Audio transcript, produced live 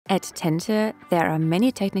At TENTE, there are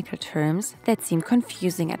many technical terms that seem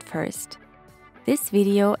confusing at first. This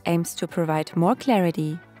video aims to provide more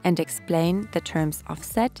clarity and explain the terms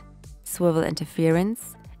offset, swivel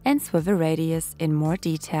interference, and swivel radius in more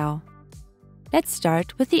detail. Let's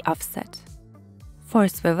start with the offset. For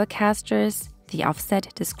swivel casters, the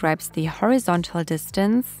offset describes the horizontal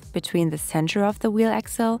distance between the center of the wheel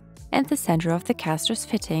axle and the center of the caster's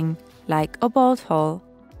fitting, like a bolt hole.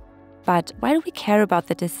 But why do we care about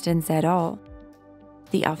the distance at all?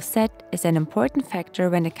 The offset is an important factor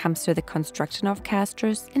when it comes to the construction of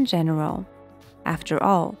casters in general. After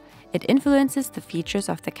all, it influences the features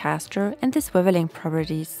of the caster and the swiveling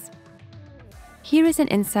properties. Here is an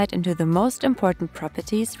insight into the most important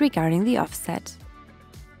properties regarding the offset.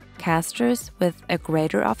 Casters with a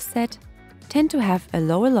greater offset tend to have a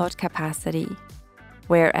lower load capacity,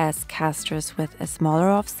 whereas casters with a smaller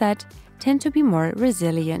offset tend to be more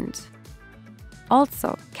resilient.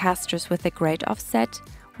 Also, casters with a great offset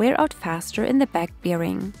wear out faster in the back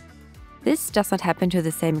bearing. This does not happen to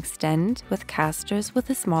the same extent with casters with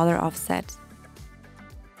a smaller offset.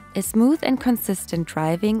 A smooth and consistent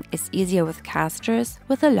driving is easier with casters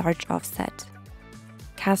with a large offset.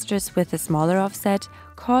 Casters with a smaller offset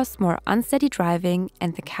cause more unsteady driving,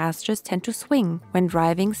 and the casters tend to swing when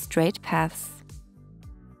driving straight paths.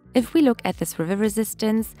 If we look at the swivel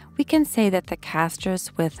resistance, we can say that the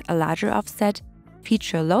casters with a larger offset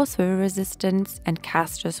feature low swivel resistance and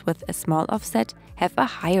casters with a small offset have a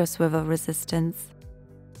higher swivel resistance.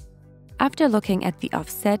 After looking at the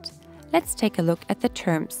offset, let's take a look at the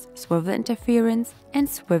terms swivel interference and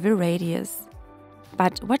swivel radius.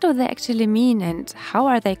 But what do they actually mean and how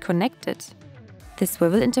are they connected? The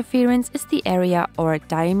swivel interference is the area or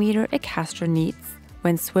diameter a caster needs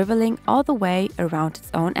when swiveling all the way around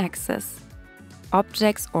its own axis.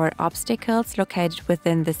 Objects or obstacles located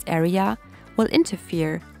within this area will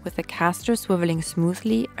interfere with the caster swiveling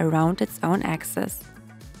smoothly around its own axis.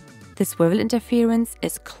 The swivel interference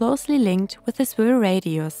is closely linked with the swivel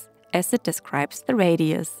radius, as it describes the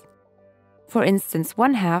radius. For instance,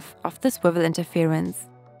 1/2 of the swivel interference.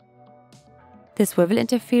 The swivel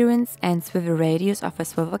interference and swivel radius of a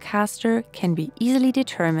swivel caster can be easily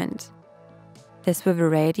determined. The swivel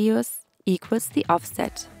radius equals the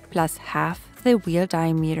offset plus half the wheel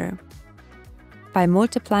diameter. By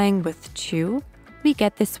multiplying with 2, we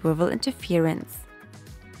get the swivel interference.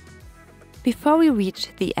 Before we reach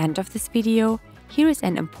the end of this video, here is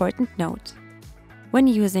an important note. When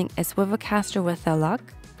using a swivel caster with a lock,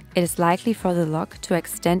 it is likely for the lock to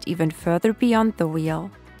extend even further beyond the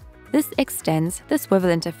wheel. This extends the swivel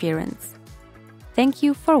interference. Thank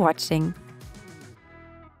you for watching.